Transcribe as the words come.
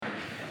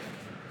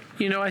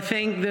I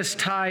think this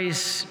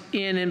ties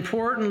in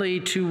importantly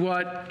to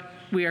what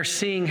we are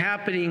seeing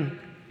happening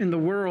in the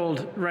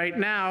world right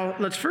now.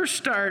 Let's first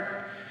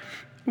start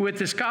with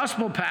this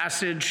gospel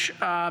passage.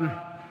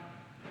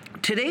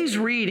 Today's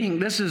reading,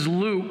 this is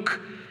Luke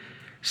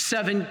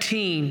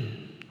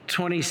 17,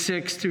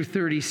 26 through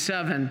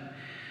 37.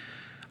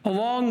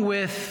 Along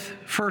with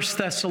 1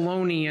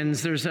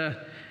 Thessalonians, there's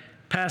a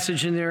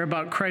passage in there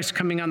about Christ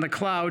coming on the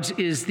clouds,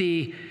 is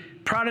the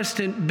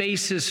Protestant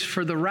basis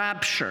for the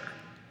rapture.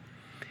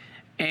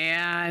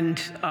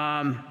 And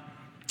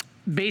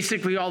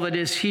basically all it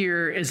is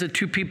here is that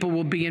two people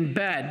will be in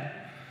bed.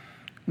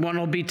 One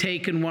will be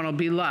taken, one will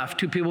be left.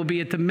 Two people will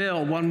be at the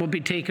mill, one will be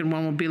taken,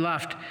 one will be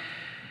left.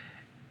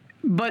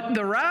 But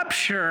the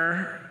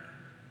rapture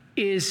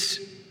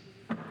is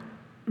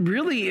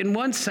really, in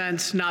one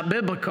sense, not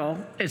biblical.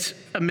 It's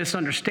a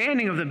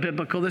misunderstanding of the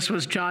biblical. This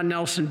was John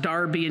Nelson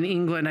Darby in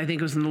England, I think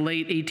it was in the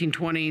late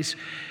 1820s,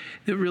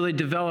 that really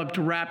developed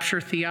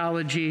rapture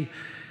theology,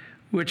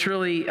 which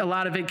really, a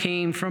lot of it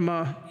came from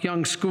a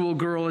young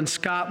schoolgirl in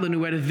Scotland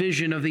who had a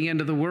vision of the end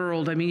of the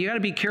world. I mean, you got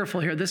to be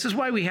careful here. This is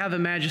why we have a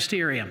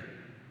magisterium.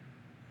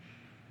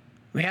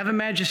 We have a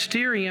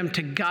magisterium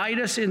to guide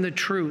us in the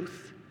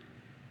truth,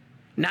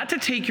 not to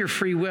take your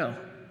free will.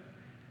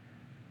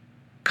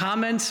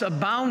 Comments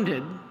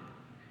abounded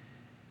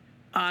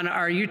on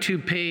our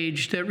YouTube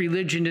page that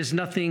religion is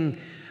nothing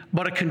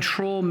but a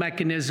control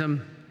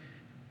mechanism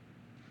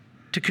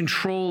to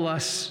control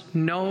us.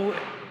 No,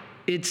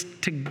 it's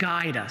to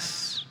guide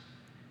us,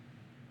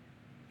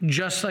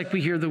 just like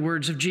we hear the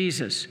words of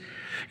Jesus.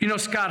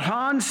 Scott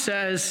Hahn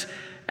says,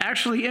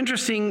 actually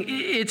interesting,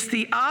 it's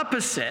the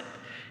opposite.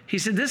 He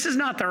said, this is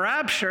not the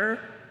rapture.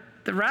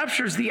 The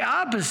rapture is the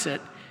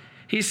opposite.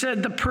 He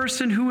said, the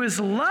person who is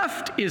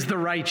left is the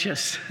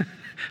righteous.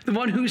 The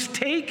one who's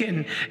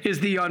taken is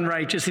the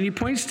unrighteous. And he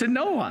points to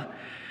Noah.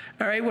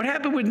 All right, what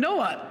happened with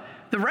Noah?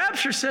 The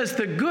rapture says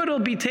the good will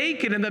be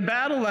taken and the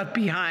bad will left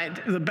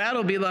behind. The bad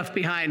will be left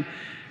behind.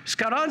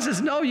 Scott Hahn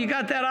says, no, you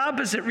got that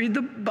opposite. Read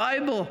the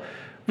Bible.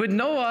 With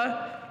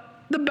Noah,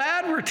 the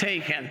bad were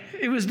taken.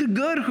 It was the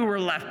good who were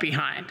left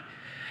behind.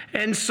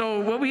 And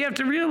so what we have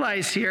to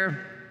realize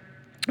here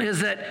is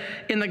that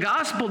in the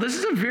gospel, this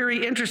is a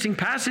very interesting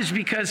passage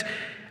because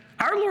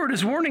our Lord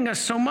is warning us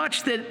so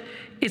much that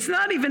it's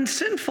not even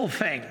sinful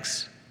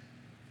things.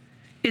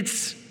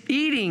 It's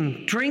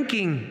eating,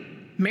 drinking,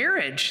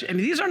 marriage. I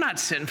mean, these are not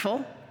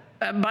sinful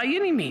by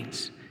any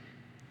means.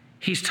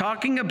 He's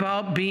talking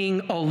about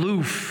being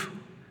aloof,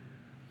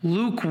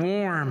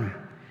 lukewarm,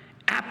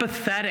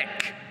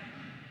 apathetic.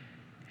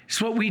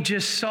 It's what we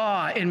just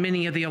saw in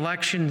many of the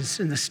elections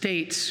in the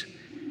states,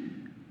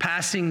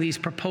 passing these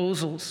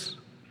proposals.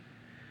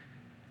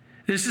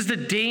 This is the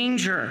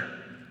danger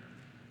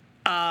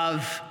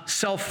of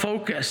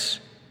self-focus.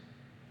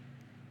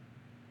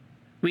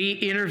 We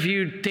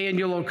interviewed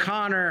Daniel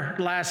O'Connor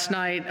last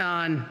night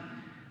on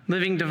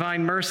Living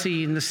Divine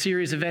Mercy in the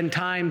series of End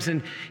Times,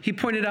 and he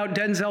pointed out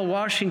Denzel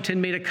Washington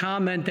made a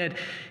comment that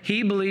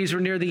he believes we're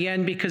near the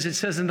end because it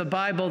says in the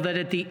Bible that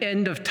at the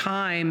end of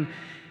time,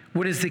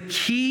 what is the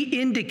key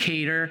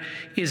indicator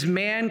is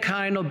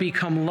mankind will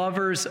become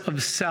lovers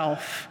of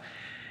self.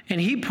 And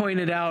he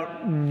pointed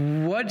out,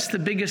 what's the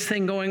biggest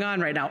thing going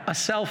on right now? A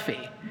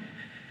selfie.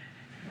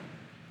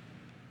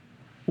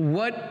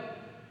 What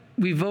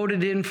we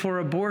voted in for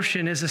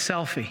abortion is a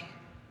selfie.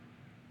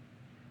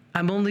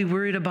 I'm only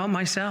worried about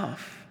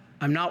myself.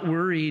 I'm not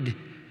worried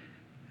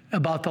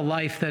about the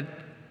life that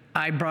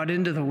I brought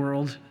into the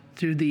world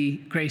through the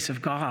grace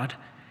of God.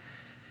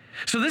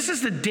 So this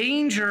is the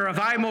danger of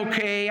I'm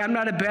okay, I'm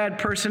not a bad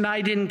person,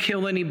 I didn't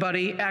kill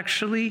anybody.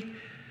 Actually,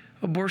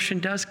 abortion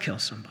does kill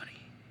somebody.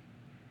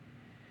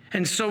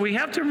 And so we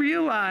have to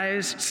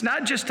realize it's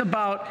not just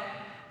about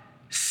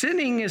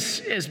sinning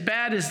as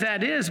bad as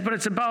that is, but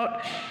it's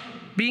about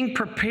being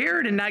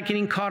prepared and not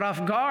getting caught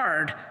off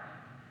guard.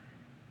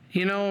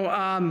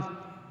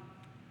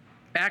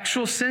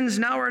 Actual sins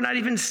now are not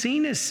even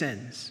seen as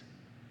sins,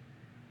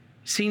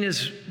 seen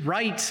as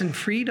rights and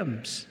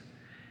freedoms.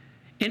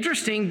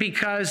 Interesting,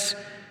 because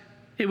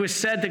it was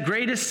said the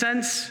greatest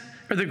sin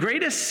of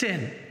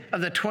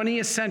the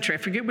 20th century, I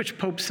forget which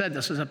pope said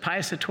this, was it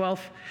Pius XII?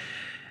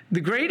 The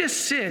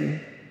greatest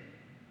sin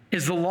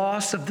is the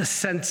loss of the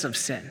sense of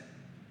sin.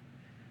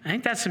 I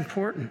think that's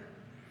important.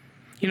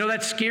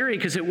 That's scary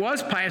because it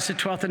was Pius XII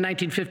in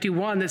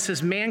 1951 that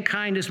says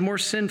mankind is more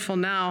sinful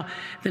now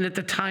than at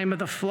the time of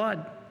the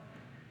flood.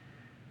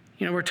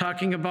 We're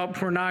talking about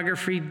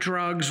pornography,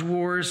 drugs,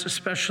 wars,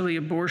 especially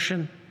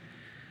abortion.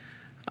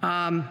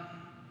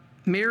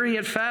 Mary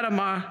at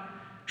Fatima,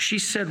 she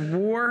said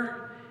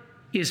war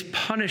is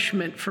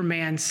punishment for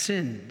man's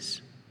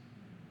sins.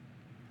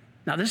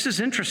 Now this is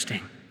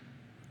interesting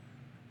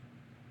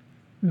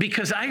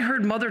because I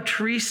heard Mother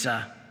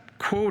Teresa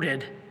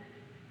quoted,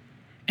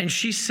 and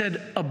she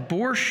said,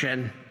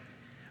 abortion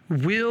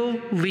will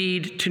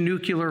lead to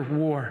nuclear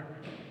war.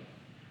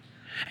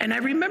 And I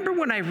remember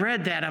when I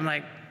read that, I'm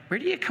like, where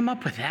do you come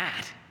up with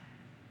that?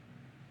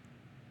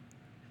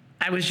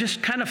 I was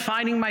just kind of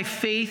finding my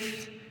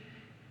faith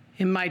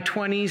in my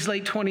 20s,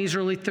 late 20s,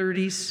 early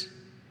 30s.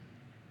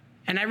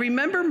 And I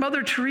remember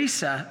Mother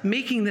Teresa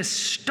making this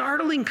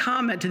startling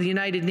comment to the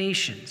United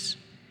Nations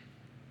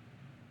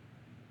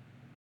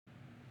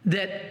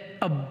that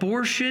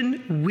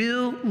abortion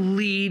will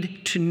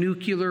lead to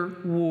nuclear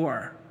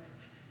war.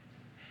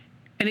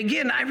 And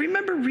again, I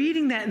remember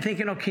reading that and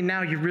thinking, okay,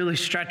 now you're really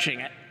stretching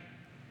it.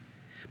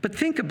 But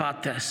think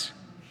about this.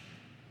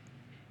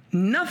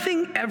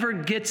 Nothing ever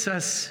gets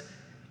us,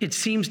 it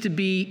seems to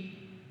be,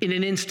 in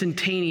an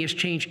instantaneous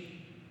change.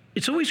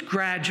 It's always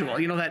gradual.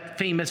 You know that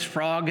famous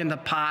frog in the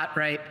pot,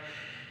 right?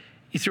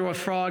 You throw a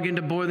frog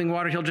into boiling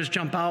water, he'll just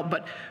jump out,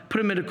 but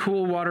put him into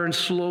cool water and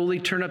slowly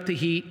turn up the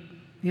heat.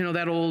 You know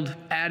that old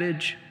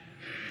adage?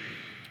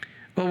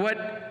 Well,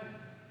 what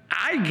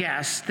I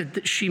guess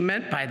that she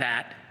meant by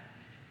that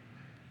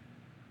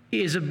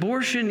is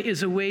abortion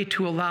is a way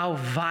to allow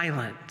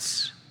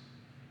violence.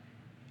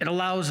 It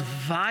allows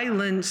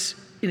violence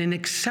in an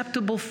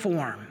acceptable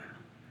form.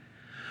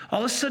 All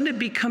of a sudden it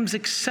becomes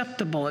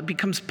acceptable. It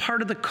becomes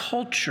part of the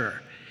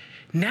culture.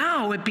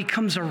 Now it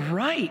becomes a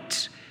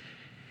right.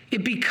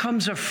 It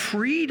becomes a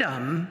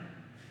freedom.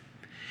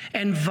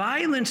 And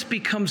violence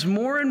becomes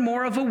more and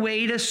more of a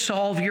way to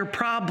solve your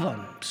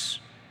problems.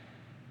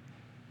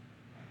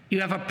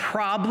 You have a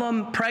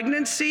problem,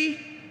 pregnancy,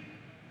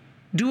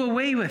 do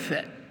away with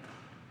it.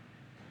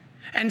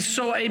 And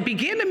so it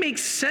began to make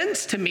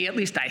sense to me, at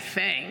least I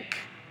think,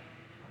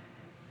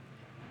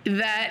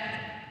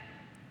 that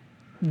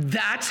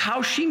that's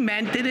how she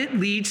meant that it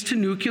leads to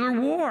nuclear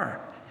war.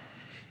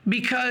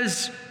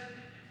 Because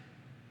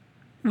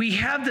we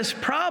have this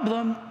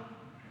problem.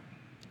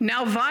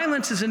 Now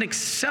violence is an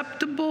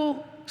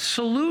acceptable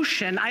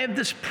solution. I have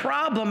this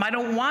problem. I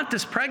don't want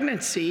this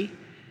pregnancy.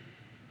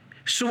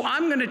 So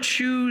I'm going to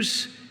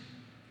choose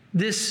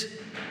this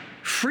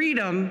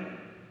freedom,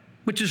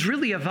 which is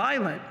really a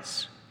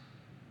violence.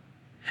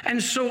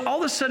 And so all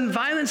of a sudden,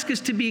 violence gets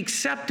to be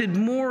accepted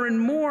more and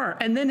more,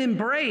 and then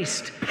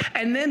embraced,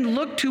 and then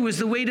looked to as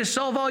the way to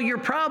solve all your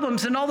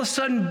problems. And all of a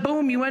sudden,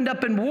 boom, you end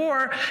up in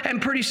war,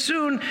 and pretty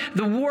soon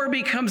the war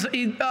becomes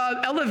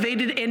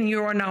elevated, and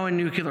you are now in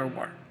nuclear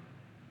war.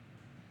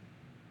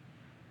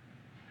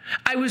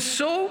 I was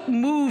so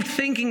moved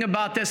thinking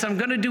about this. I'm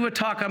going to do a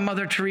talk on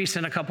Mother Teresa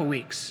in a couple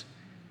weeks.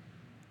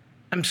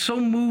 I'm so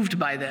moved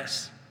by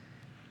this.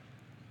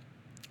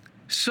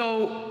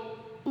 So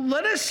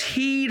let us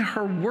heed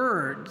her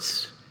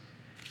words.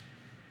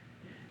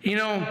 You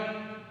know,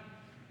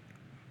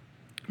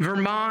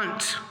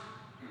 Vermont,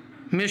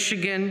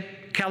 Michigan,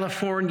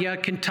 California,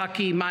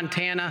 Kentucky,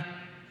 Montana,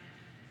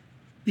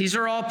 these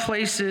are all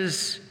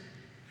places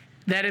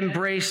that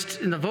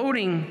embraced in the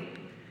voting.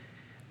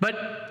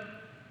 But,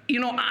 you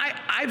know,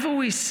 I've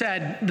always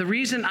said the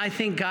reason I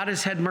think God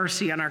has had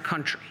mercy on our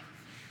country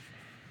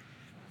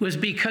was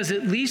because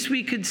at least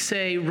we could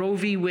say Roe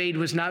v. Wade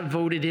was not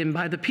voted in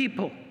by the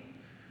people.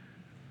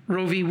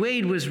 Roe v.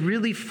 Wade was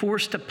really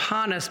forced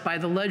upon us by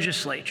the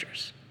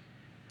legislators.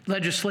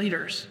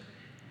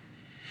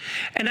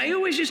 And I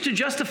always used to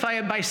justify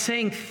it by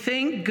saying,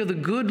 thank the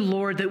good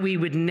Lord that we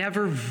would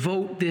never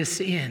vote this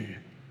in.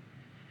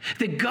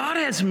 That God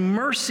has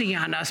mercy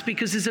on us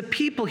because as a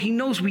people, he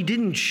knows we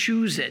didn't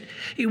choose it.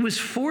 It was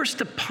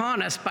forced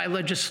upon us by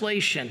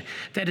legislation.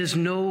 That is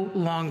no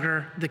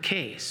longer the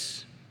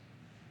case.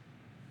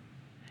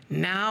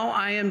 Now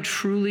I am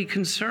truly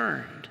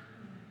concerned.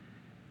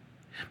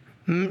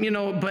 You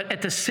know, but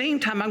at the same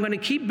time, I'm going to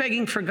keep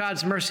begging for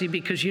God's mercy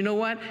because you know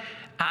what?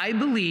 I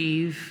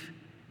believe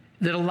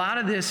that a lot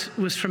of this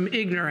was from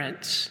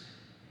ignorance.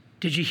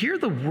 Did you hear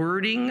the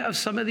wording of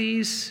some of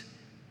these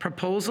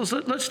proposals?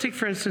 Let's take,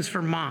 for instance,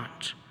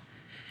 Vermont.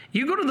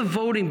 You go to the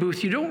voting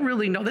booth, you don't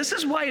really know. This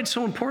is why it's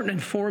so important to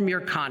inform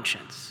your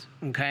conscience,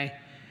 okay?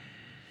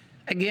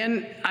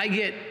 Again, I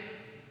get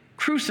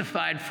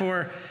crucified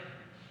for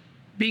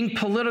being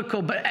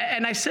political,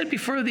 and I said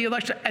before the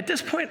election, at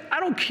this point, I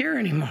don't care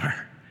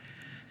anymore.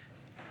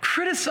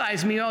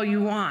 Criticize me all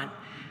you want.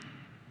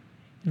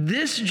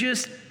 This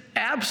just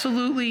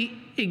absolutely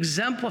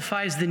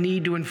exemplifies the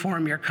need to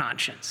inform your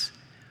conscience.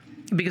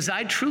 Because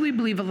I truly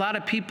believe a lot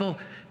of people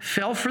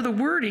fell for the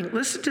wording.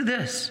 Listen to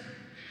this.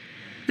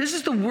 This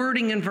is the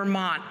wording in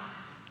Vermont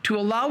to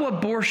allow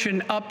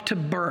abortion up to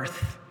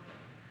birth.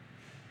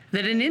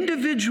 That an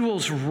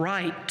individual's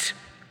right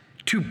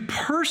to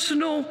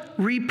personal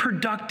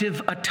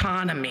reproductive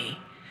autonomy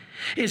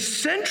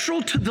is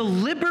central to the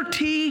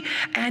liberty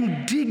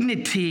and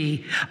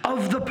dignity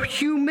of the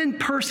human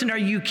person. Are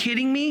you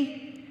kidding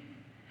me?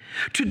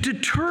 To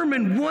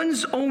determine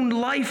one's own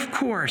life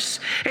course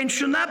and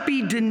shall not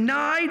be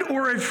denied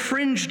or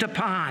infringed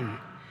upon.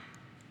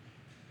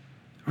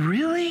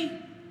 Really?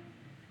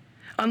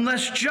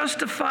 Unless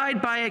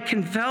justified by a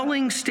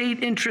compelling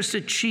state interest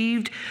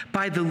achieved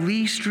by the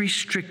least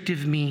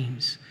restrictive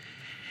means.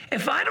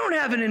 If I don't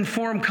have an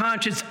informed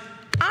conscience,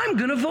 I'm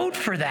going to vote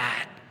for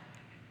that.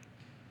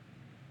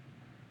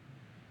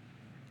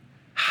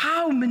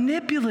 How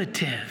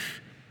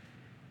manipulative.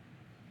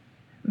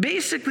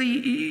 basically,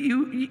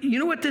 you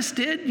know what this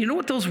did? You know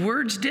what those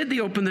words did? They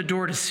opened the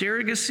door to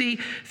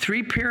surrogacy,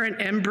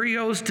 3-parent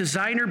embryos,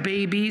 designer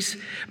babies,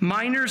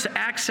 minors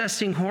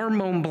accessing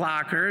hormone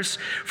blockers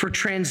for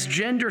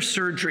transgender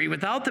surgery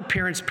without the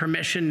parents'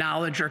 permission,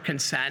 knowledge, or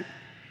consent.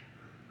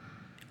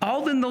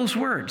 All in those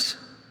words,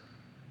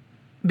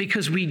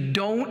 because we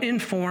don't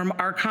inform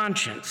our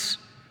conscience.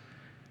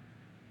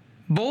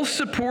 Both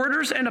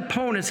supporters and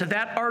opponents of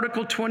that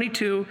Article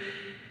 22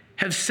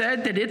 have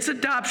said that its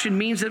adoption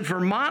means that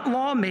Vermont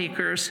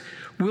lawmakers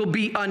will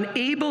be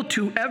unable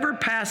to ever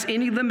pass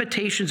any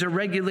limitations or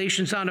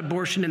regulations on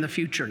abortion in the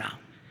future now,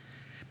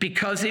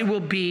 because it will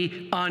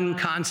be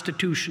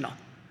unconstitutional.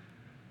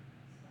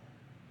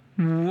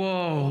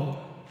 Whoa.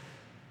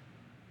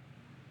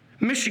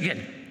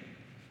 Michigan,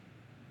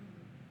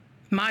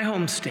 my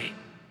home state.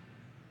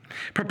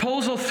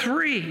 Proposal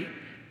 3,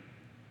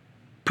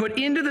 put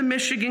into the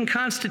Michigan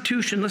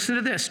Constitution, listen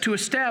to this, to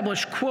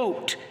establish,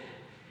 quote,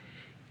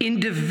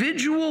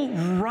 individual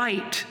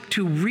right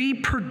to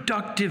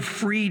reproductive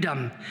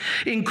freedom,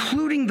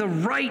 including the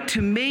right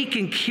to make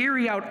and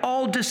carry out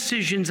all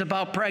decisions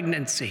about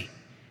pregnancy.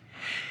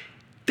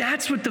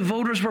 That's what the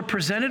voters were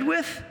presented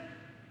with?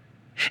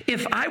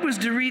 If I was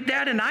to read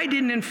that and I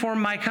didn't inform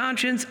my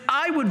conscience,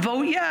 I would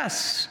vote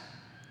yes.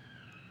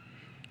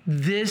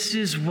 This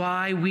is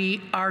why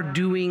we are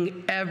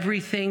doing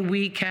everything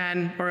we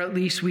can, or at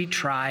least we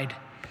tried,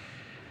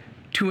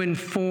 to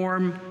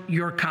inform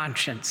your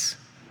conscience.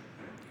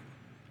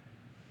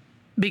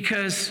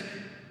 Because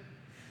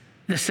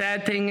the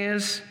sad thing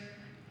is,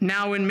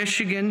 now in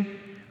Michigan,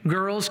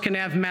 girls can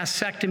have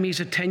mastectomies,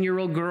 a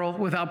 10-year-old girl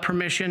without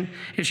permission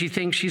if she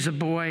thinks she's a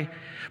boy.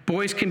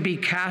 Boys can be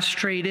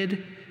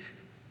castrated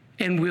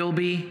and will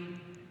be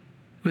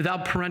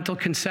without parental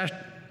consent.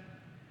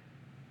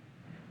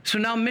 So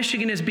now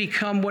Michigan has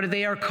become what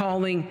they are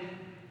calling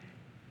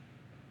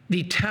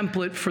the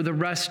template for the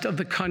rest of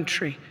the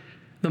country,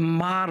 the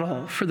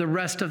model for the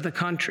rest of the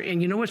country.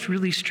 And you know what's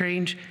really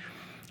strange?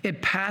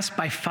 It passed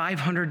by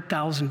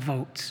 500,000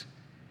 votes.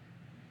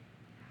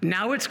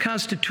 Now it's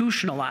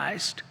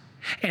constitutionalized,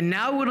 and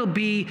now it'll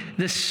be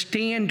the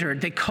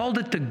standard. They called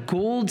it the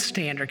gold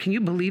standard. Can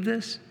you believe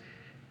this?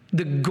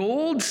 The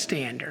gold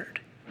standard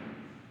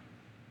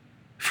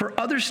for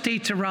other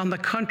states around the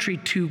country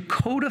to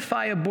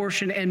codify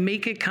abortion and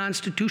make it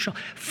constitutional.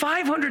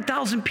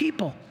 500,000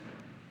 people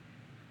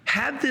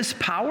have this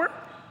power?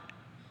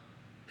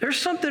 There's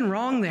something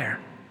wrong there.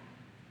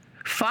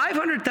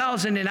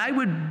 500,000, and I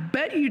would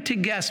bet you to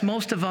guess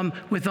most of them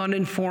with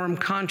uninformed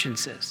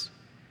consciences,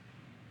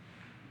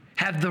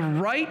 have the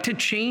right to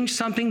change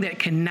something that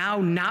can now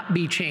not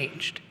be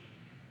changed.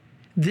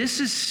 This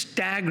is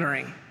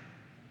staggering,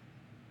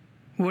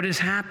 what is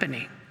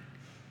happening.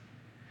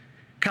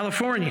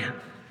 California,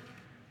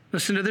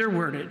 listen to their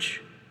wordage.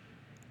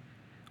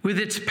 With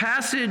its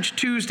passage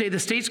Tuesday, the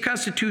state's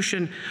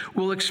constitution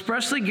will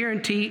expressly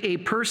guarantee a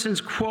person's,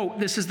 quote,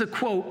 this is the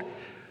quote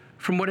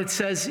from what it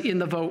says in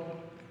the vote,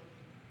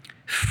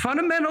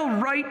 fundamental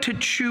right to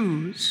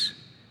choose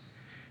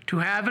to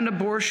have an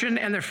abortion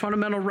and their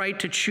fundamental right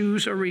to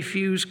choose or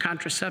refuse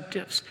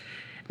contraceptives.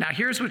 Now,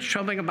 here's what's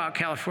troubling about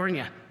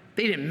California.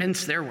 They didn't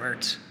mince their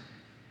words.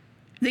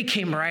 They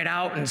came right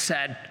out and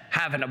said,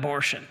 have an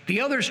abortion.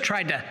 The others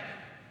tried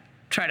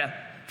to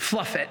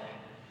fluff it.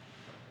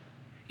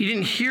 You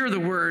didn't hear the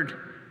word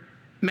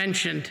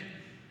mentioned,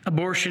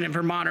 abortion in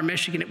Vermont or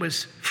Michigan. It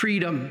was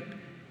freedom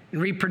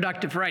and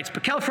reproductive rights.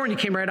 But California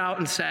came right out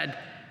and said,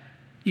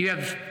 you're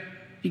going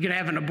to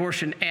have an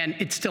abortion, and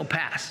it still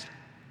passed,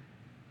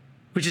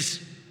 which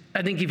is,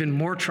 I think, even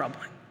more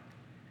troubling.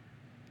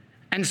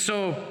 And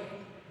so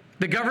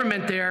the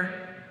government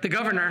there, the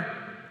governor,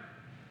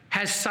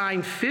 has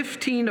signed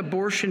 15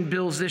 abortion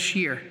bills this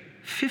year.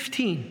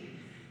 15.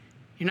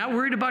 You're not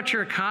worried about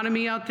your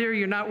economy out there.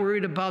 You're not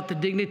worried about the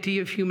dignity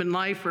of human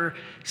life or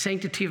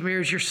sanctity of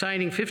marriage. You're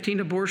signing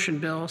 15 abortion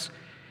bills,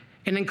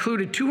 and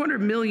included $200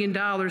 million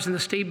in the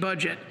state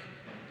budget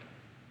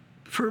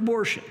for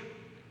abortion.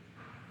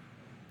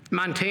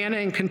 Montana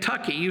and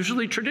Kentucky,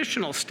 usually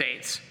traditional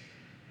states,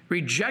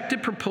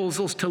 rejected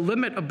proposals to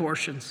limit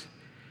abortions.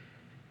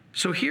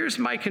 So here's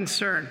my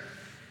concern.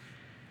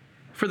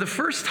 For the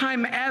first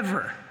time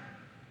ever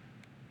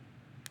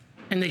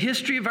in the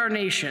history of our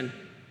nation,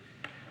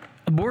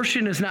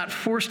 abortion is not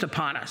forced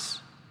upon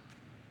us.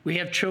 We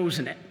have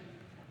chosen it.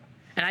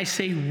 And I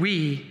say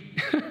we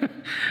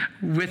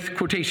with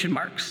quotation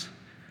marks.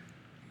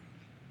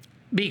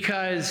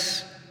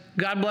 Because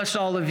God bless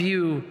all of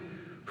you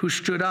who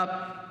stood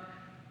up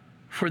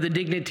for the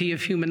dignity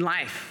of human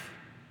life.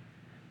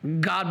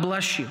 God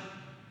bless you.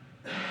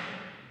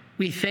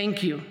 We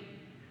thank you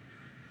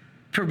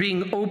for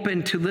being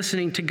open to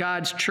listening to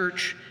God's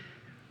church.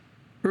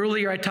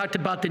 Earlier, I talked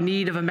about the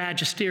need of a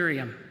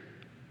magisterium.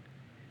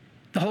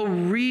 The whole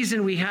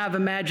reason we have a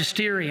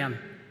magisterium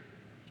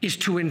is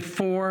to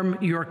inform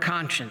your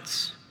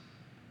conscience.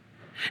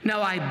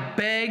 Now, I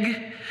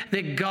beg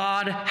that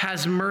God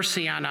has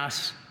mercy on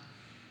us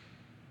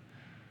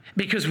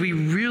because we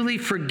really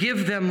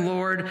forgive them,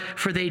 Lord,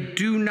 for they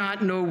do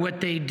not know what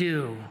they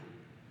do.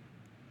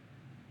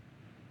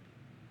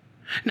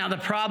 Now, the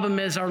problem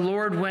is our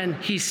Lord, when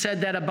he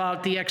said that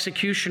about the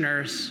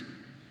executioners,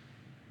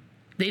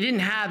 they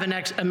didn't have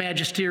a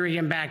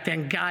magisterium back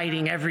then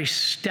guiding every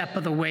step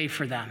of the way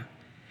for them.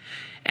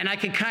 And I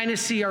could kind of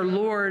see our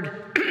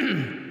Lord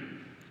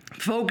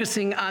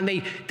focusing on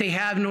they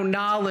have no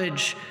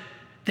knowledge,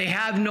 they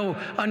have no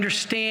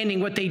understanding.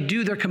 What they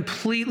do, they're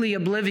completely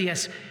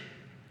oblivious.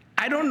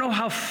 I don't know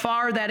how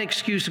far that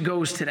excuse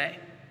goes today.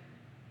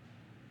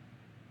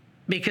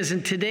 Because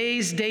in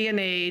today's day and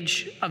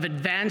age of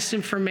advanced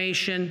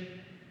information,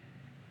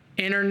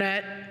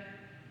 internet,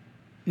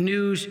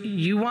 news,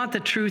 you want the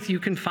truth, you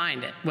can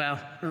find it. Well,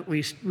 at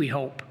least we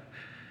hope.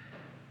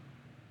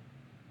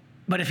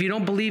 But if you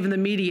don't believe in the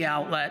media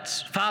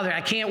outlets, Father,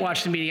 I can't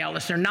watch the media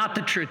outlets. They're not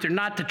the truth. They're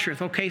not the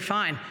truth. Okay,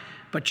 fine.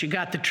 But you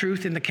got the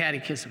truth in the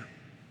catechism.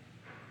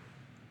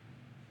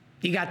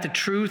 You got the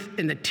truth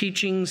in the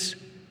teachings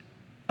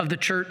of the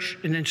church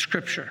and in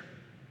Scripture.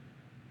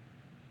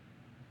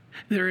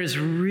 There is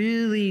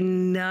really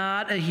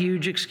not a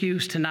huge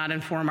excuse to not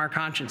inform our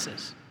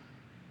consciences.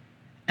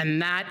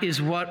 And that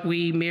is what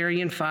we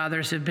Marian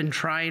fathers have been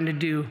trying to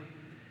do.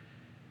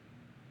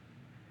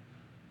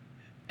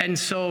 And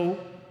so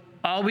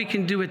all we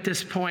can do at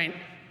this point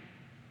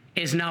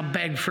is now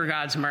beg for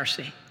God's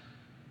mercy.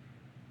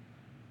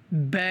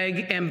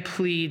 Beg and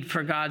plead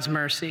for God's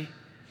mercy.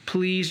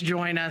 Please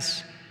join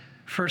us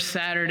First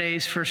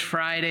Saturdays, First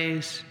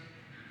Fridays,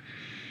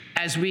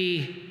 as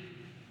we,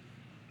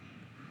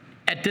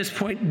 at this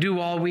point, do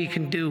all we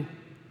can do.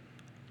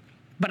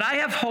 But I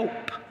have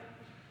hope.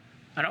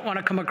 I don't want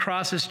to come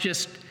across as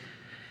just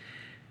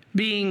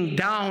being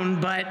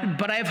down,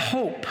 but I have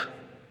hope.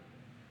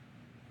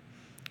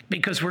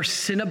 Because where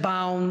sin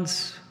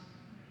abounds,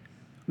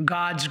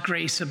 God's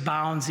grace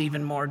abounds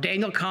even more.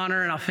 Daniel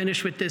Connor, and I'll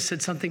finish with this,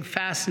 said something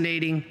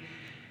fascinating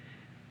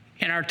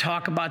in our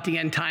talk about the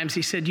end times.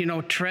 He said,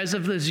 Therese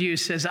of Lisieux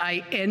says,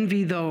 I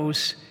envy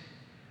those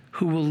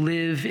who will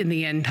live in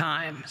the end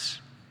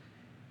times.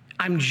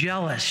 I'm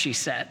jealous, she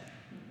said.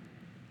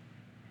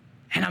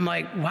 And I'm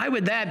like, why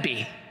would that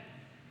be?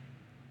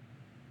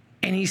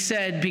 And he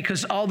said,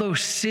 because although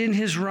sin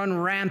has run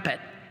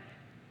rampant,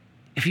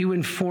 if you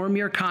inform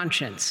your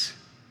conscience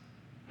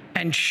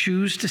and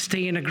choose to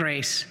stay in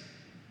a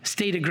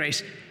state of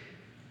grace,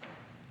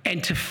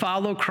 and to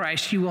follow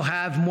Christ, you will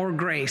have more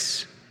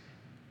grace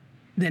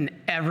than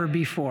ever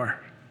before,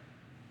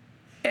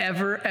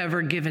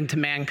 ever given to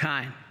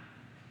mankind.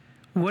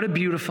 What a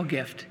beautiful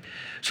gift.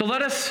 So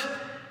let us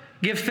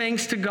give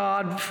thanks to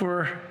God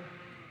for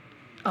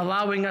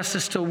allowing us to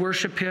still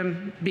worship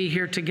him, be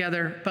here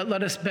together, but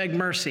let us beg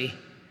mercy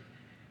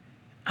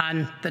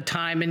on the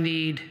time and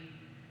need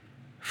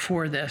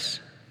for this.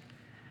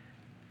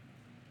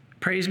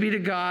 Praise be to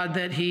God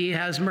that he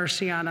has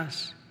mercy on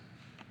us.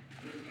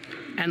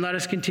 And let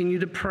us continue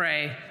to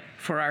pray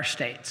for our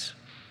states.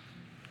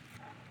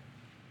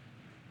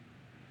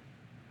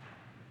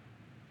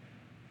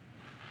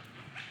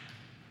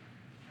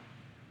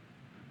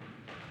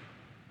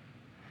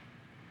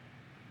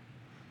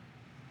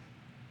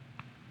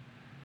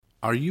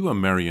 Are you a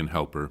Marian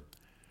helper?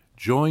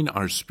 Join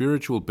our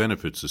Spiritual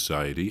Benefit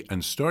Society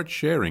and start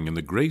sharing in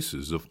the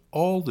graces of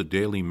all the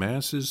daily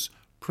masses,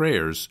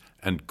 prayers,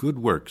 and good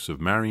works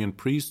of Marian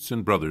priests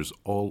and brothers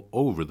all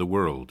over the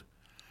world.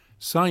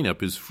 Sign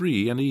up is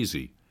free and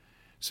easy.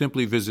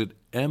 Simply visit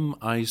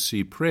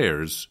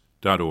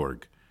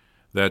micprayers.org.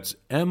 That's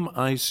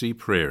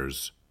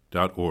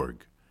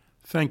micprayers.org.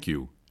 Thank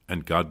you,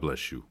 and God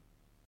bless you.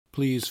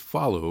 Please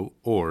follow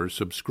or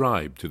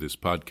subscribe to this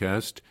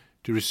podcast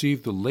to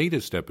receive the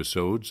latest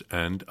episodes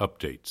and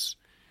updates.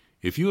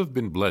 If you have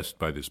been blessed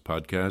by this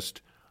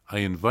podcast, I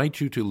invite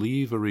you to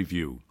leave a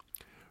review.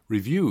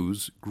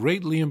 Reviews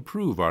greatly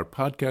improve our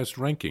podcast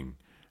ranking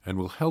and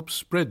will help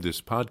spread this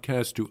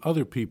podcast to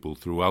other people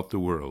throughout the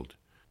world.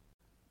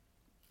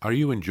 Are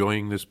you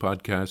enjoying this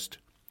podcast?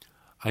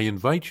 I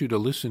invite you to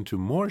listen to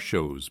more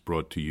shows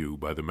brought to you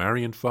by the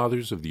Marian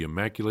Fathers of the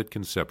Immaculate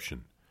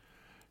Conception.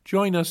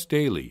 Join us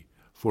daily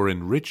for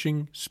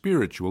enriching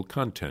spiritual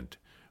content,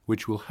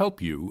 which will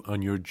help you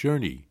on your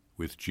journey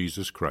with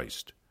Jesus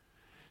Christ.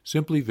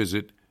 Simply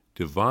visit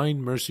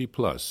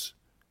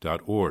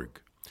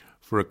DivineMercyPlus.org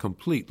for a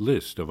complete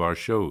list of our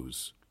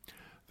shows.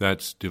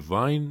 That's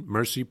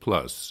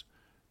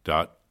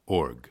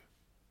DivineMercyPlus.org.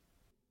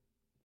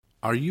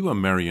 Are you a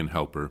Marian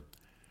helper?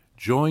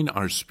 Join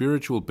our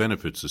Spiritual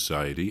Benefit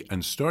Society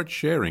and start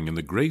sharing in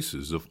the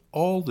graces of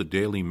all the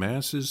daily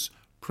masses,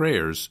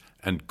 prayers,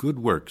 and good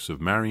works of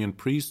Marian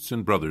priests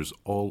and brothers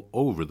all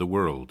over the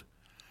world.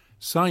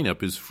 Sign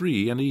up is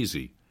free and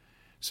easy.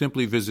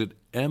 Simply visit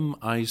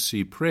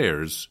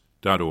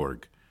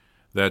micprayers.org.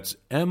 That's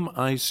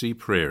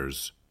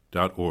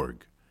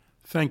micprayers.org.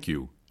 Thank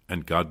you,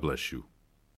 and God bless you.